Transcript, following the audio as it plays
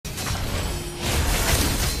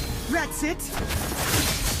That's it.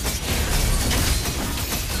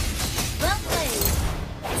 Well played.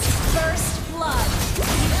 First blood.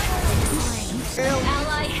 An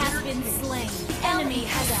ally has been slain. Enemy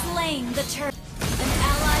has slain the turtle. An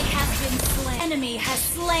ally has been slain. Enemy has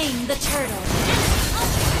slain the turtle.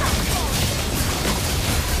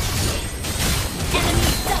 Enemy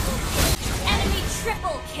double kill. Enemy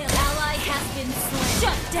triple kill. Ally has been slain.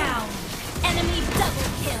 Shut down. Enemy double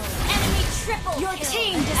kill. Enemy triple kill. Your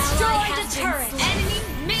team destroyed a turret. Enemy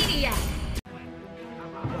maniac.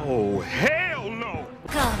 Oh, hell no!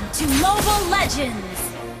 Come to Mobile Legends!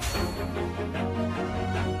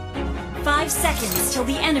 5 seconds till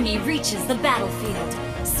the enemy reaches the battlefield.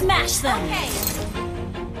 Smash them! Okay.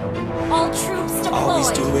 All troops deployed.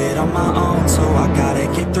 Always do it on my own, so I gotta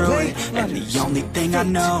get through it. And the only thing I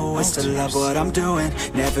know is to love what I'm doing.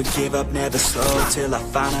 Never give up, never slow, till I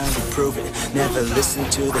finally prove it. Never listen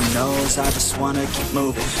to the no's, I just wanna keep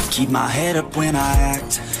moving. Keep my head up when I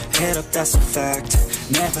act, head up, that's a fact.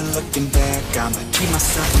 Never looking back, I'ma keep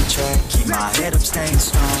myself on track. Keep my head up, staying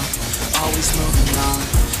strong, always moving on.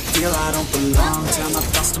 Feel I don't belong, tell my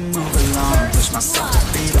thoughts to move along. Push myself to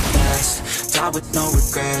be the best, die with no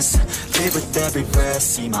regrets. Live with every breath,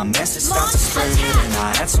 see my message start to spread. And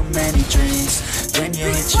I had so many dreams, then you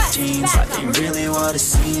hit your teens. Life ain't really what it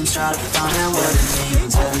seems, try to find out what it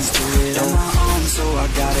means. Always do it on my own, so I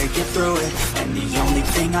gotta get through it. And the only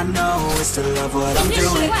thing I know is to love what I'm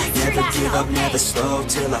doing. Never give up, never slow,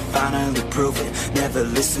 till I finally prove it. Never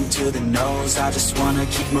listen to the no's, I just wanna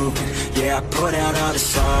keep moving. Yeah, I put out all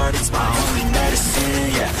this art, it's my only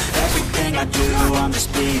medicine. Yeah, everything I do, I'm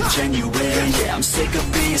just being genuine. Yeah, I'm sick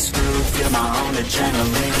of being screwed, feel my own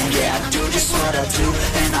adrenaline. Yeah, I do just what I do,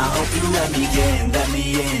 and I hope you let me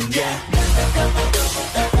in, yeah.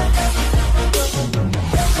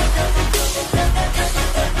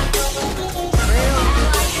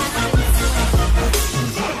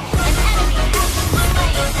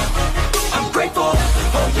 I'm grateful,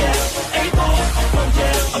 oh yeah, able, oh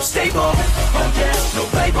yeah, I'm stable, oh yeah, no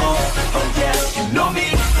label, oh yeah, you know me,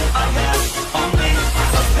 I have only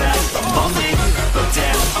a path, I'm lonely, but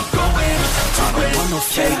damn, I'm going to win. I want no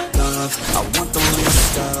fake love, I want the real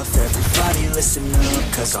stuff. Everybody listen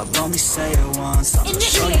up, cause I'll only say it once. I'm gonna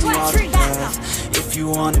show you all the path. If you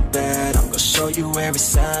want it bad, I'm gonna show you where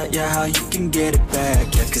it's at. Yeah, how you can get it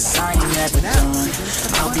back. Yeah, cause I ain't never done,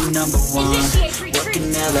 I'll be number one.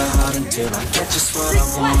 Working hella hard until I get just what I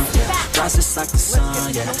want. Yeah, rises like the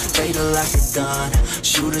sun, yeah, fatal like a gun.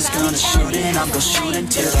 Shooters gonna shoot and I'm gonna shoot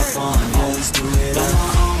until I fall. Always do it on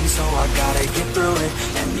my own, so I gotta get through it.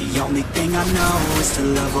 And the only thing I know is to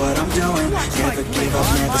love what I'm doing. Never give up,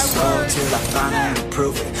 never slow, till I finally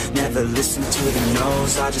prove it. Never listen to the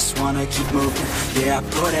no's, I just wanna keep moving. Yeah, I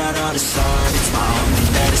put out all this art, it's my only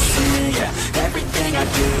medicine. Yeah, everything I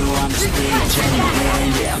do, I'm just being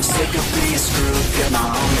genuine. Yeah, I'm sick of being screwed, feel my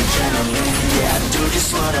own adrenaline. Yeah, I do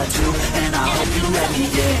just what I do, and I hope you let me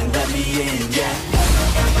in, yeah.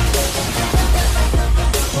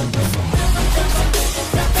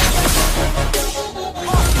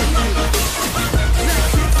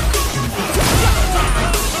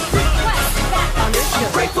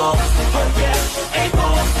 I'm grateful, oh yeah,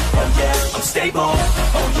 able, oh yeah, I'm stable,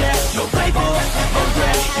 oh yeah, no label, oh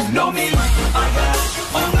yeah, you know me, I have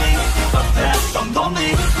only a path, I'm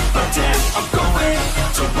lonely, but damn, I'm going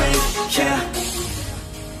to win, yeah.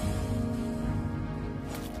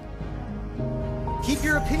 Keep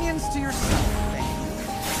your opinions to yourself, thank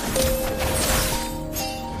you.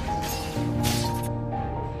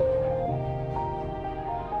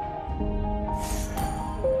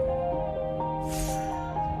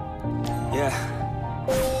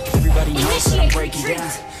 Everybody knows that I'm breaking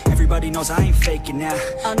down. Everybody knows I ain't faking now.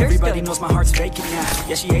 Everybody knows my heart's vacant now.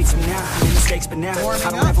 Yeah, she hates me now, I made mistakes but now I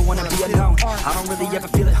don't ever wanna be alone. I don't really ever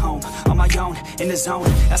feel at home. On my own, in the zone,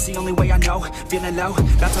 that's the only way I know. Feeling low,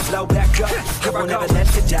 about to blow back up. I won't ever let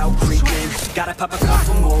the doubt creep in. Gotta pop a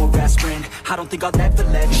couple more aspirin. I don't think I'll ever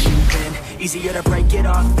let you in. Easier to break it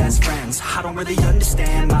off best friends. I don't really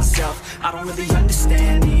understand myself, I don't really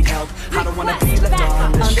understand, need help. I don't wanna be left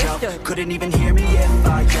on the shelf. Couldn't even hear me if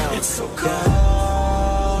I yelled. It's so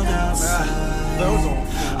cold outside,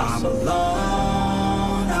 I'm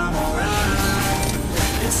alone, I'm alright.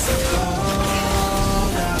 It's so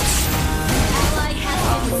cold outside, Ally has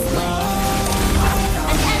been slain.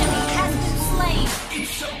 An enemy has been slain.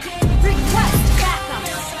 it's so cold. Request backup.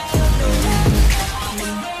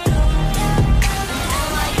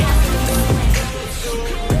 Ally has been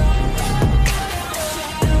slain.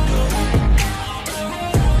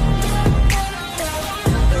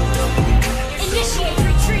 Initiate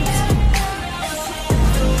retreat.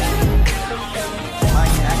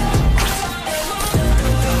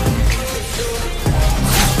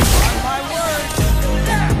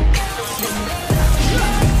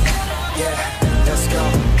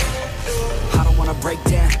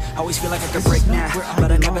 Always feel like I could break now,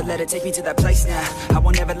 but I never let it take me to that place now. I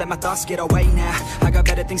won't ever let my thoughts get away now. I got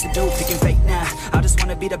better things to do, picking fate now. I just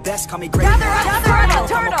wanna be the best, call me great now. I don't know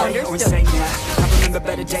if I'm okay or insane now. I remember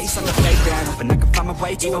better days on the playground, hoping I can find my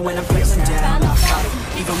way even when I'm feeling down. I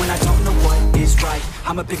fight, even when I don't know what is right.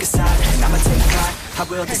 I'ma pick a side and I'ma take pride. I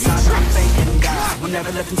will decide where I'm fading down. Will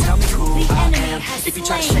never let them tell me who I am. If you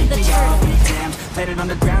try to shake me, I'll be damned. Planted on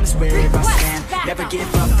the ground is where I stand. Never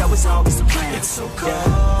give up, that was always the plan. It's so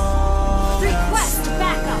cold. Request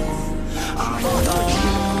backup. I'm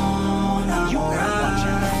alone, I'm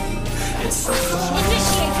alright. It's so cold.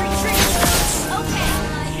 Initiate retreat. Okay.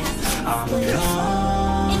 I'm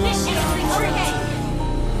alone. Initiate retreat.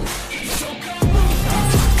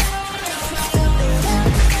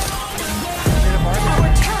 Our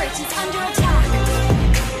turret is under attack.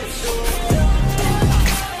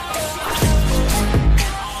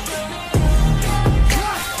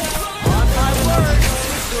 On my word!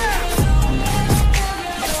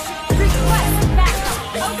 Request backup.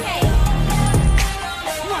 Okay.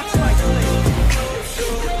 Watch my blade!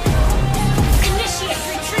 Initiate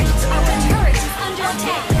retreat. Our turret is under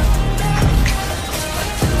attack.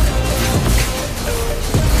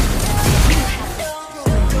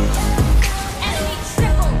 Enemy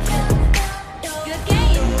triple kill. Good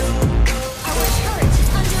game. Our turret is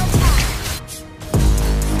under attack.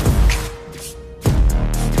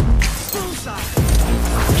 Bullseye!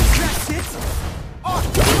 That's it!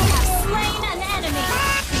 You have slain an enemy.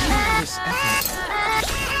 This effort.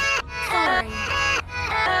 Sorry.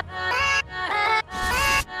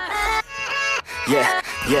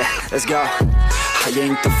 Yeah, let's go. I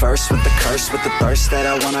ain't the first with the curse, with the thirst that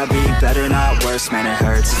I wanna be better, not worse, man it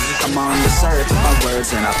hurts. I'm on this earth, my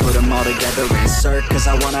words, and I put them all together, insert, cause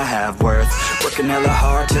I wanna have worth. Working hella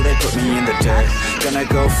hard till they put me in the dirt. Gonna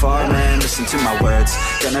go far, man, listen to my words.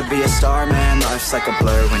 Gonna be a star, man, life's like a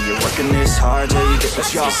blur. When you're working this hard till you get what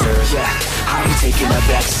you deserve. Yeah, I ain't taking a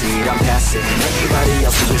backseat, I'm passing. Everybody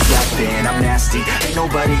else is just laughing, I'm nasty. Ain't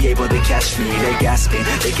nobody able to catch me, they gasping.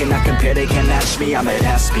 They cannot compare, they can't match me, I'm at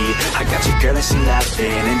half speed. I got your girl and she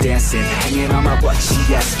laughing and dancing, hanging on my butt, she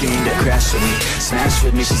asking to crash with me. Smash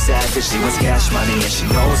with me, she savage, she wants cash money, and she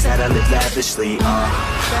knows that I live lavishly. I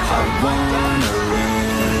wanna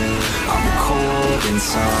live, I'm cold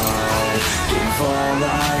inside. Give all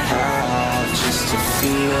I have just to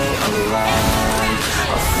feel alive.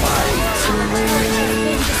 I fight to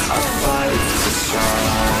live, I fight to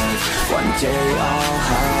strive. One day I'll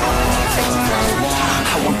have what I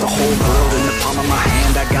want. I want the whole world in the palm of my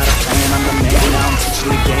hand. I got a plan, I'm the man. Now I'm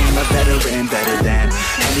teaching the game, a veteran, better than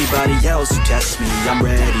anybody else who tests me. I'm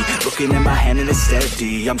ready, looking at my hand and it's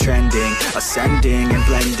steady. I'm trending, ascending and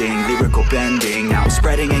blending, lyrical bending. Now I'm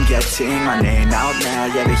spreading and getting my name out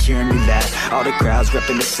now. Yeah, they hearing me laugh, all the crowds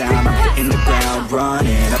repping the sound. I'm hitting the ground,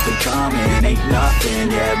 running, up and coming, ain't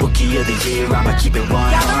nothing. Yeah, rookie of the year, I'ma keep it 100.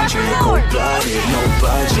 Cold-blooded, no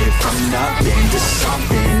budget, from nothing to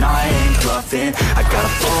something. I ain't bluffing, I got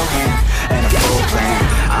a full hand and a full plan.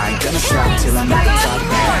 I ain't gonna stop till I'm at the top,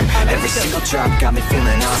 man. Every single drop got me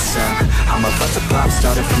feeling awesome. I'm about to pop,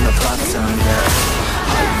 started from the bottom, yeah.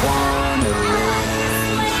 I wanna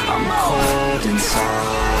live, I'm cold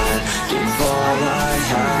inside. Give all I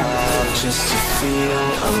have just to feel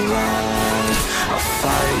alive. I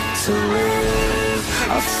fight to live,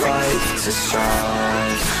 I fight to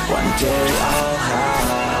strive. One day I'll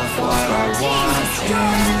have what I want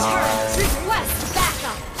in life. Request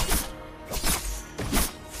backup.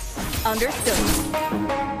 Understood.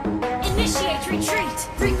 Initiate retreat.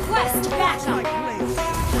 Request backup.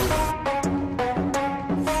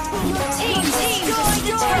 Your team destroyed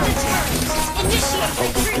the turret. Initiate Oh,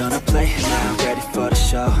 we're retreat. gonna play now, ready for the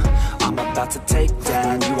show. I'm about to take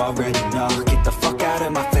down, you already know. Get the fuck out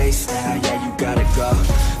of my face now, yeah, you gotta go.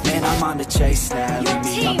 Man, I'm on the chase now, leave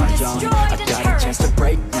me on my own. I got a chance to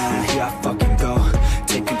break now, here I fucking go.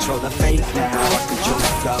 Take control of fate now, I control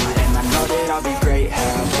the flow. And I know that I'll be great,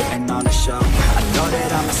 how putting on a show. I know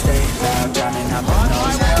that I'ma stay loud, drowning out my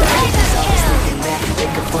nose. Haters always thinking that they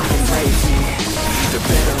can fucking break me. They're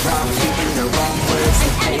better off eating their own words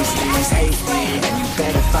than pasties. Hate me, and you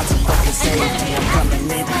better find some fucking safety. I'm coming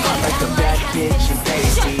in hot like a bad bitch and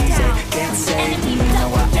pasties. They can't save me,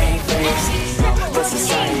 no I ain't lazy. No, but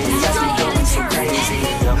society has me going so crazy.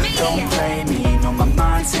 Yo, don't play me, no my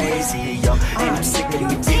mind's hazy. Yo, and I'm sick of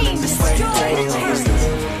you feeling this way daily.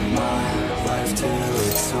 Live my life till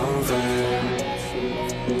it's over,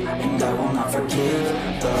 and I will not forgive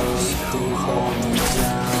those who hold me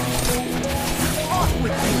down.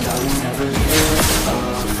 And I will never give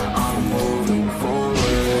up, I'm moving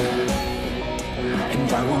forward. And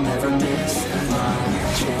I will never miss my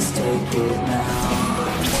chance, take it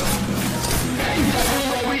now.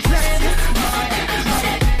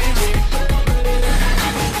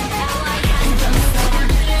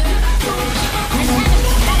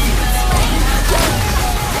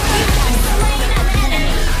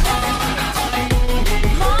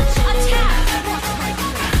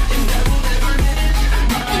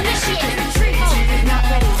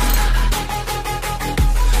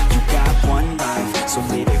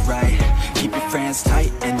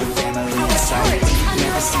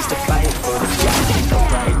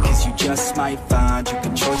 just might find you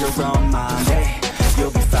control your own mind, hey.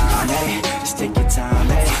 You'll be fine, hey. Just take your time,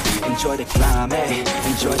 hey. Enjoy the climb, hey.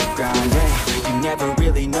 Enjoy the grind, hey. You never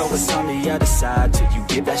really know what's on the other side till you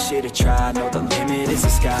give that shit a try. Know the limit is the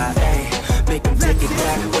sky, hey. Make them take it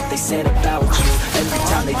back what they said about you. Every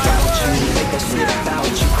time they doubt you, make that shit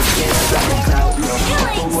about you. Forget about the clout, yo.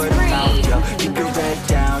 Keep the word of mouth, yo. Keep your head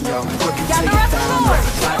down, yo. Work until you're found, yo.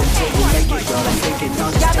 Fight until you make it, yo. Don't think it,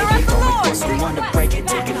 don't just take it. Don't request the one to break it.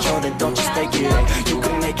 Take control and don't just take it, hey. You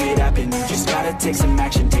can make it happen, you just gotta take some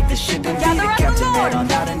action. Take the ship and be the captain. Head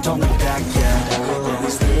on out and don't look back, yeah. I will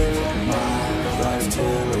always live my life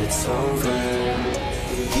till it's over.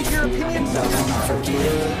 Keep your opinions and I will not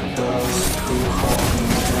forgive those who hold me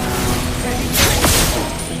down.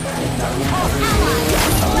 And I will never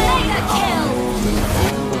Mega kill!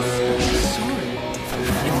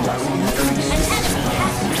 and I will never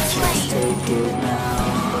just take it now.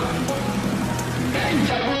 And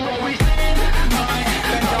I will always live my life.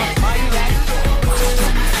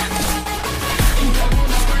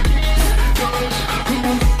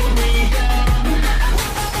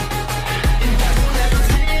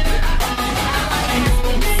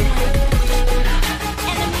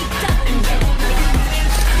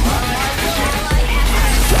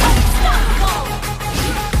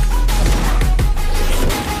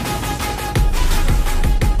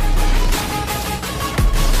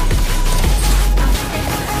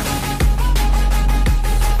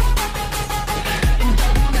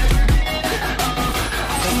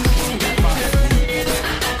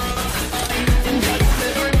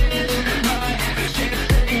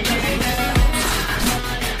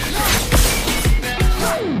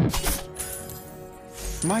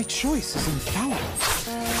 My choice is infallible.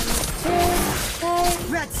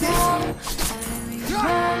 That's it.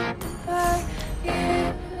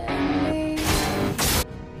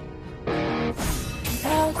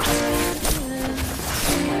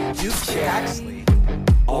 You Jacksley.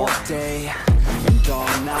 All day and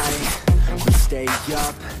all night we stay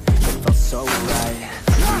up, it felt so right.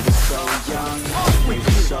 We were so young, we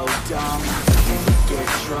were so dumb. We would get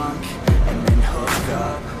drunk and then hook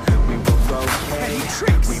up. We were okay,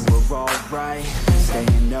 we were alright.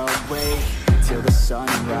 Staying awake till the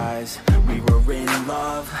sunrise. We were in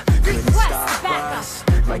love, couldn't stop us.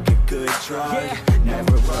 Like a good drug,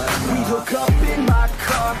 never was. We hook up in my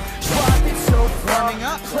car, driving so far.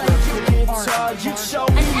 Play your guitar, you'd show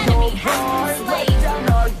me your heart. Lay down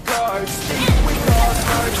our guards, think with our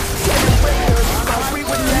hearts. Say it with your stars, we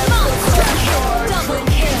would never step hard. Way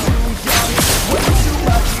too young, way too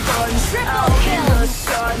much fun. Out in the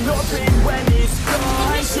sun, open when it's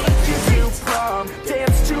gone. Take you to prom,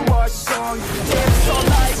 dance to our song. Dance all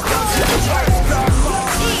night long till the lights come on.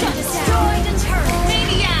 Destroy the turret!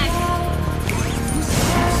 Maniac!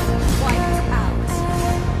 Wipe out.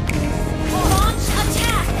 Launch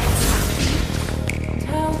attack!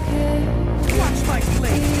 Watch my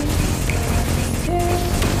blade.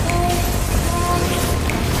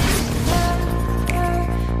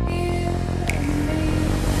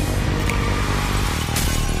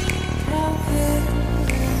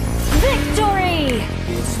 Victory!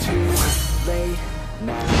 It's too late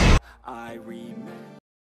now, I remember.